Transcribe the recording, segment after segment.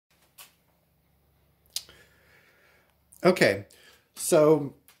Okay,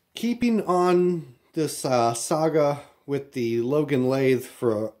 so keeping on this saga with the Logan lathe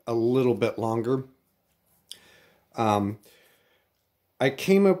for a little bit longer, I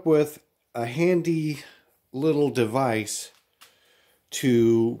came up with a handy little device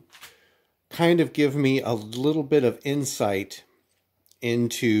to kind of give me a little bit of insight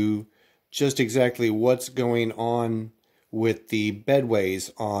into just exactly what's going on with the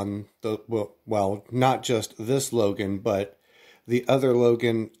bedways on the, well, not just this Logan, but the other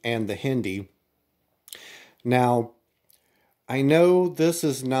Logan and the Hindi. Now, I know this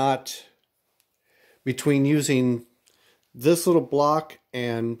is not, between using this little block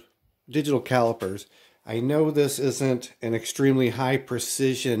and digital calipers, I know this isn't an extremely high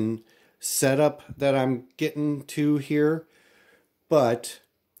precision setup that I'm getting to here, but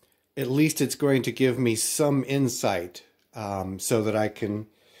at least it's going to give me some insight so that I can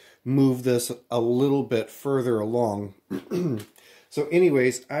move this a little bit further along. So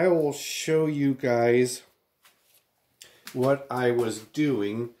anyways, I will show you guys what I was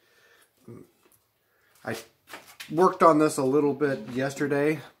doing. I worked on this a little bit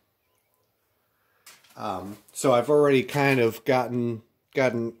yesterday. So I've already kind of gotten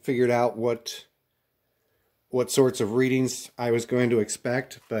figured out what sorts of readings I was going to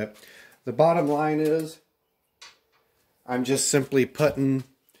expect, but the bottom line is I'm just simply putting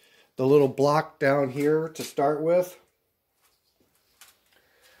the little block down here to start with.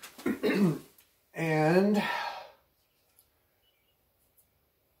 And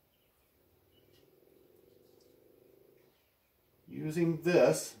using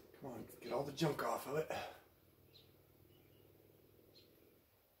this, come on, get all the junk off of it.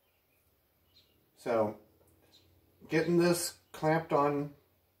 So, getting this clamped on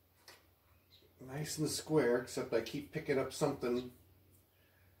nice and square, except I keep picking up something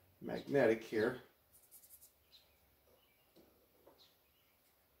magnetic here.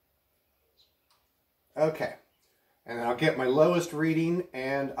 Okay, and then I'll get my lowest reading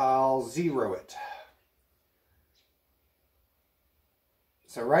and I'll zero it.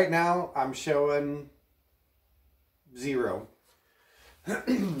 So right now I'm showing 0.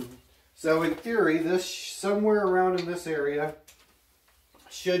 So in theory, this somewhere around in this area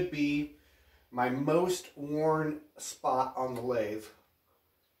should be my most worn spot on the lathe.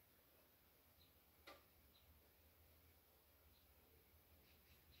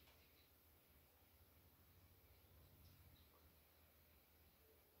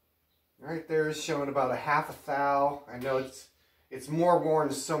 Right there is showing about a half a thou. I know it's more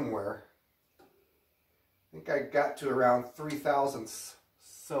worn somewhere. I think I got to around 3 thousandths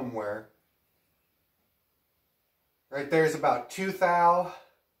somewhere. Right there's about 2 thou.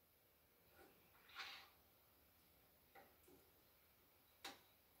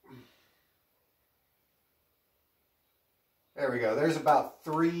 There we go. There's about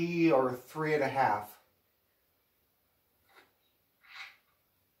 3 or 3.5.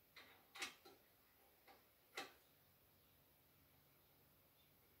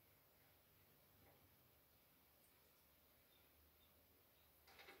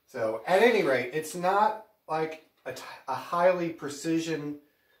 So at any rate, it's not like a highly precision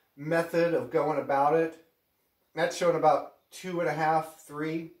method of going about it. That's showing about 2.5,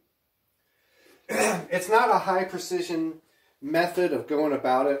 3. It's not a high precision method of going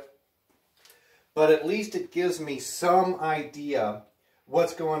about it, but at least it gives me some idea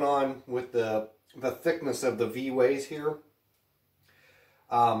what's going on with the thickness of the V-ways here.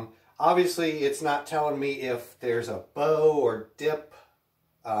 Obviously, it's not telling me if there's a bow or dip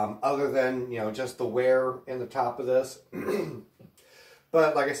other than, just the wear in the top of this.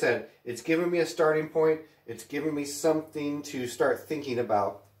 But like I said, it's giving me a starting point. It's giving me something to start thinking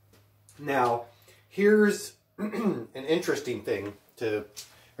about. Now, here's an interesting thing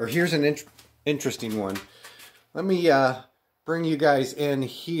here's an interesting one. Let me bring you guys in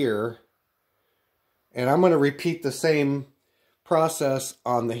here, and I'm going to repeat the same process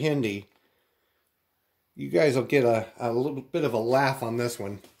on the Hindi. You guys will get a little bit of a laugh on this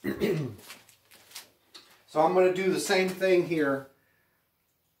one. So I'm going to do the same thing here.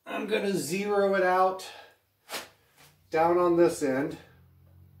 I'm going to zero it out down on this end.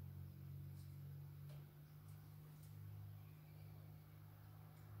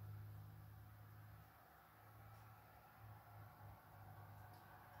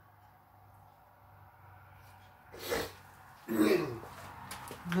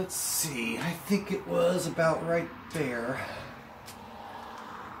 Let's see, I think it was about right there.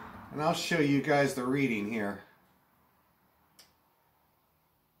 And I'll show you guys the reading here.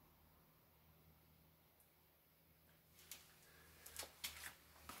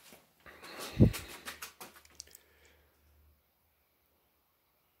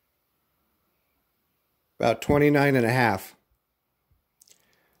 about 29 and a half.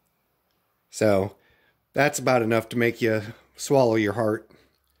 So that's about enough to make you swallow your heart.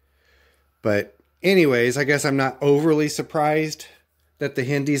 But anyways, I guess I'm not overly surprised that the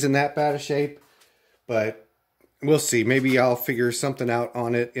Hindy's in that bad a shape, but we'll see. Maybe I'll figure something out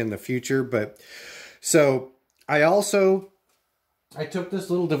on it in the future. But so I took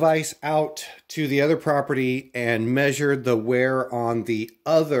this little device out to the other property and measured the wear on the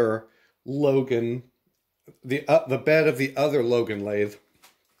other Logan, the bed of the other Logan lathe.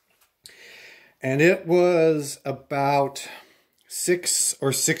 And it was about 6 or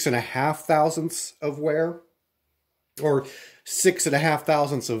 6.5 thousandths of wear, or 6.5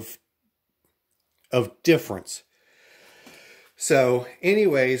 thousandths of difference. So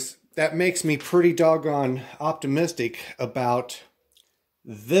anyways, that makes me pretty doggone optimistic about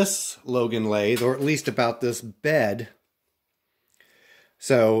this Logan lathe, or at least about this bed.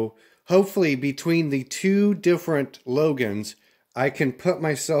 So hopefully between the two different Logans, I can put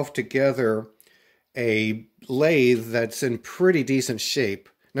myself together a lathe that's in pretty decent shape.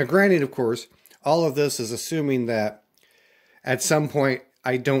 Now granted, of course, all of this is assuming that at some point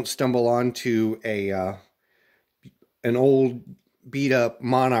I don't stumble onto an old beat up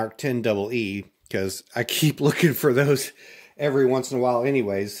Monarch 10EE, because I keep looking for those every once in a while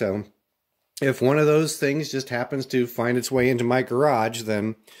anyways. So if one of those things just happens to find its way into my garage,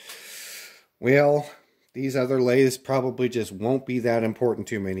 then, well, these other lathes probably just won't be that important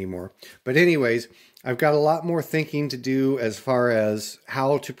to me anymore. But anyways, I've got a lot more thinking to do as far as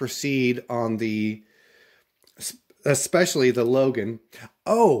how to proceed on the, especially the Logan.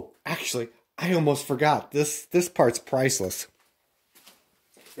 Oh, actually, I almost forgot. This part's priceless.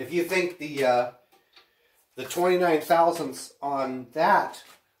 If you think the 29 thousandths on that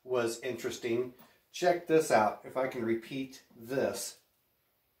was interesting, check this out. If I can repeat this.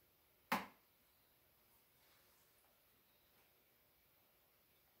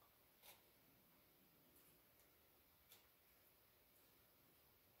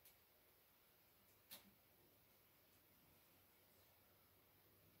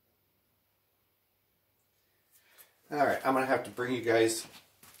 Alright, I'm going to have to bring you guys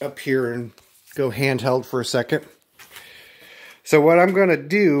up here and go handheld for a second. So what I'm going to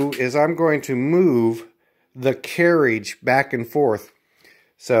do is I'm going to move the carriage back and forth.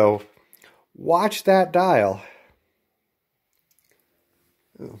 So watch that dial.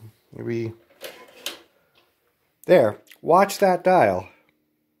 Maybe there. Watch that dial.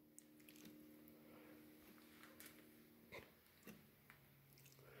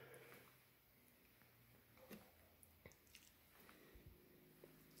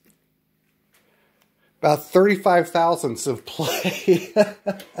 About 35 thousandths of play.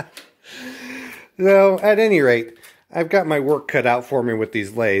 So, at any rate, I've got my work cut out for me with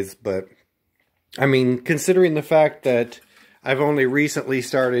these lathes, but, I mean, considering the fact that I've only recently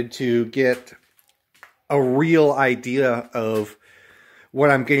started to get a real idea of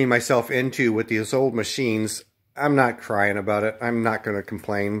what I'm getting myself into with these old machines, I'm not crying about it. I'm not going to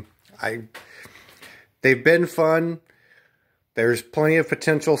complain. They've been fun. There's plenty of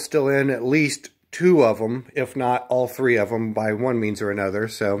potential still in at least 2 of them, if not all 3 of them, by one means or another.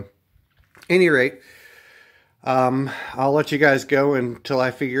 So, any rate, I'll let you guys go until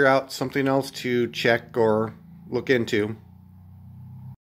I figure out something else to check or look into.